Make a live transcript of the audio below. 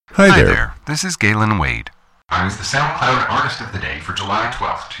Hi there. This is Galen Wade. I was the SoundCloud Artist of the Day for July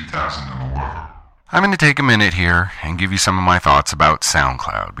 12th, 2011. I'm going to take a minute here and give you some of my thoughts about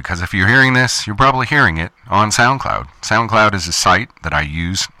SoundCloud, because if you're hearing this, you're probably hearing it on SoundCloud. SoundCloud is a site that I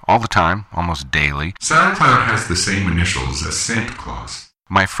use all the time, almost daily. SoundCloud has the same initials as Santa Claus.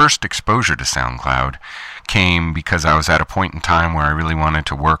 My first exposure to SoundCloud came because I was at a point in time where I really wanted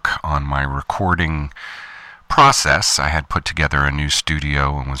to work on my recording process. I had put together a new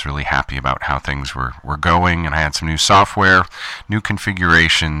studio and was really happy about how things were going, and I had some new software, new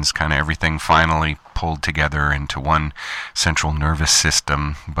configurations, kind of everything finally pulled together into one central nervous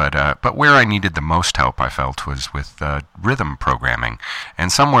system. But where I needed the most help, I felt, was with rhythm programming. And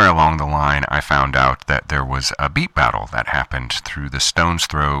somewhere along the line, I found out that there was a beat battle that happened through the Stones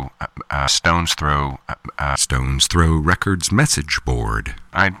Throw Records message board.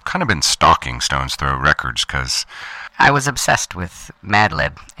 I'd kind of been stalking Stones Throw Records because I was obsessed with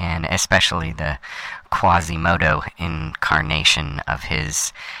Madlib, and especially the Quasimodo incarnation of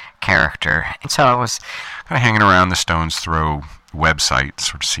his character. And so I was kind of hanging around the Stones Throw website,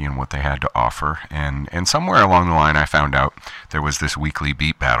 sort of seeing what they had to offer, and somewhere along the line I found out there was this weekly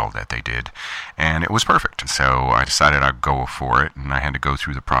beat battle that they did, and it was perfect. So I decided I'd go for it, and I had to go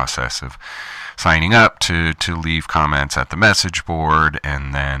through the process of signing up to leave comments at the message board,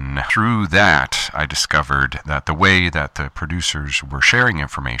 and then through that I discovered that the way that the producers were sharing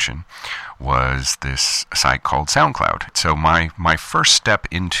information was this site called SoundCloud. So my first step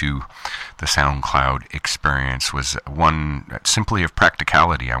into the SoundCloud experience was one simply of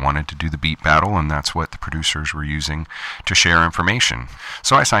practicality. I wanted to do the beat battle, and that's what the producers were using to share information.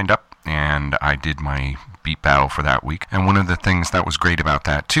 So I signed up and I did my beat battle for that week. And one of the things that was great about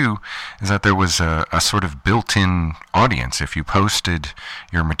that too is that there was a sort of built-in audience. If you posted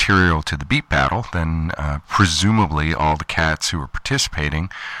your material to the beat battle, then presumably all the cats who were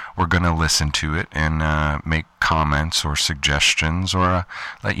participating were going to listen to it and make comments or suggestions or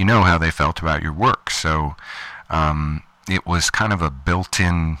let you know how they felt about your work. So it was kind of a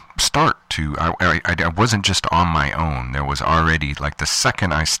built-in start to, I wasn't just on my own. There was already, like the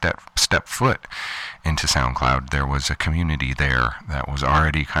second I stepped foot into SoundCloud, there was a community there that was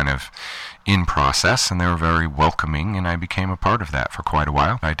already kind of in process, and they were very welcoming, and I became a part of that for quite a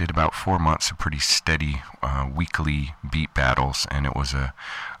while. I did about 4 months of pretty steady weekly beat battles, and it was a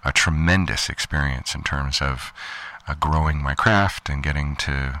tremendous experience in terms of growing my craft and getting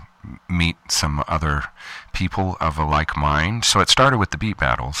to meet some other people of a like mind. So it started with the beat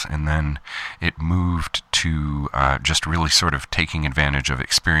battles, and then it moved to just really sort of taking advantage of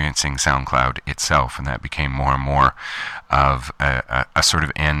experiencing SoundCloud itself, and that became more and more of a sort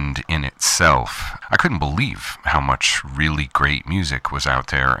of end in itself. I couldn't believe how much really great music was out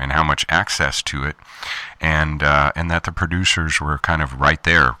there and how much access to it, and that the producers were kind of right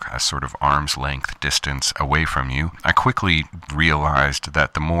there, a sort of arm's length distance away from you. I quickly realized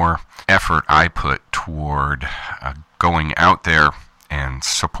that the more effort I put toward going out there and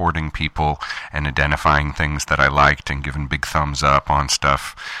supporting people and identifying things that I liked and giving big thumbs up on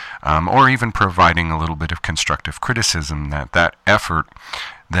stuff, or even providing a little bit of constructive criticism, that effort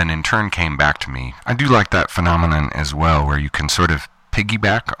then in turn came back to me. I do like that phenomenon as well, where you can sort of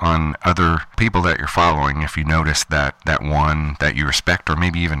piggyback on other people that you're following. If you notice that one that you respect, or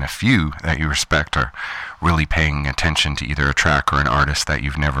maybe even a few that you respect, are really paying attention to either a track or an artist that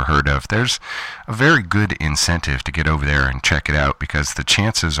you've never heard of, there's a very good incentive to get over there and check it out, because the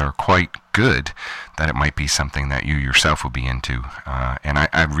chances are quite good that it might be something that you yourself will be into. And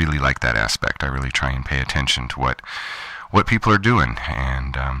I really like that aspect. I really try and pay attention to what people are doing,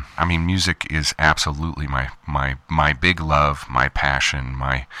 and I mean, music is absolutely my big love, my passion,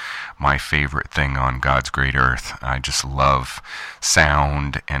 my favorite thing on God's great earth. I just love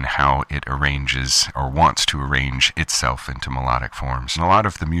sound and how it arranges or wants to arrange itself into melodic forms. And a lot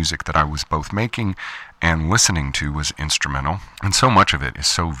of the music that I was both making and listening to was instrumental, and so much of it is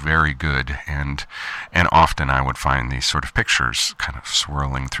so very good, and often I would find these sort of pictures kind of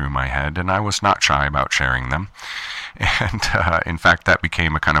swirling through my head, and I was not shy about sharing them. And in fact, that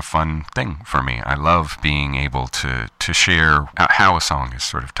became a kind of fun thing for me. I love being able to share how a song has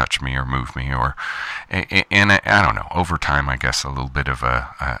sort of touched me or moved me, and I don't know, over time I guess a little bit of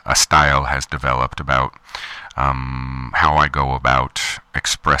a style has developed about how I go about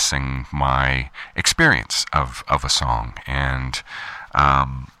expressing my experience of a song, and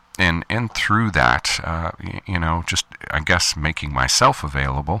through that, just I guess making myself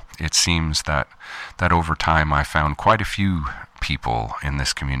available. It seems that over time I found quite a few people in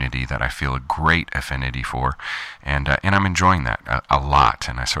this community that I feel a great affinity for, and I'm enjoying that a lot,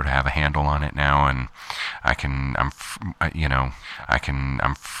 and I sort of have a handle on it now, and I don't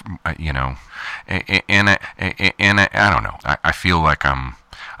know. I feel like I'm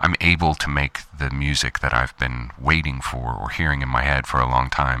able to make the music that I've been waiting for or hearing in my head for a long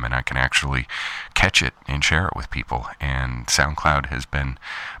time, and I can actually catch it and share it with people. And SoundCloud has been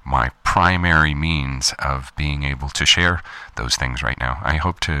my primary means of being able to share those things right now. I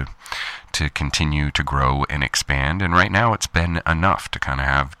hope to continue to grow and expand, and right now it's been enough to kind of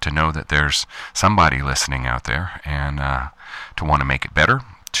have to know that there's somebody listening out there, and to want to make it better,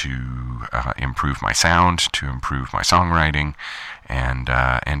 to improve my sound, to improve my songwriting,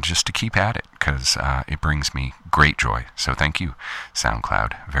 and just to keep at it, because it brings me great joy. So thank you,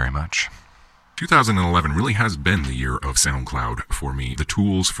 SoundCloud, very much. 2011 really has been the year of SoundCloud for me. The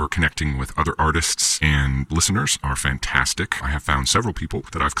tools for connecting with other artists and listeners are fantastic. I have found several people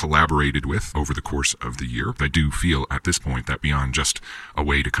that I've collaborated with over the course of the year. I do feel at this point that beyond just a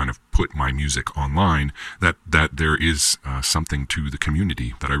way to kind of put my music online, that there is something to the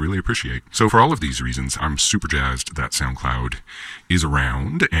community that I really appreciate. So for all of these reasons, I'm super jazzed that SoundCloud is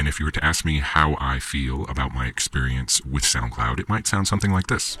around. And if you were to ask me how I feel about my experience with SoundCloud, it might sound something like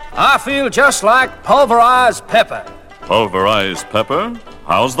this. I feel just like pulverized pepper. Pulverized pepper?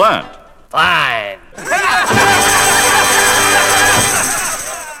 How's that? Fine.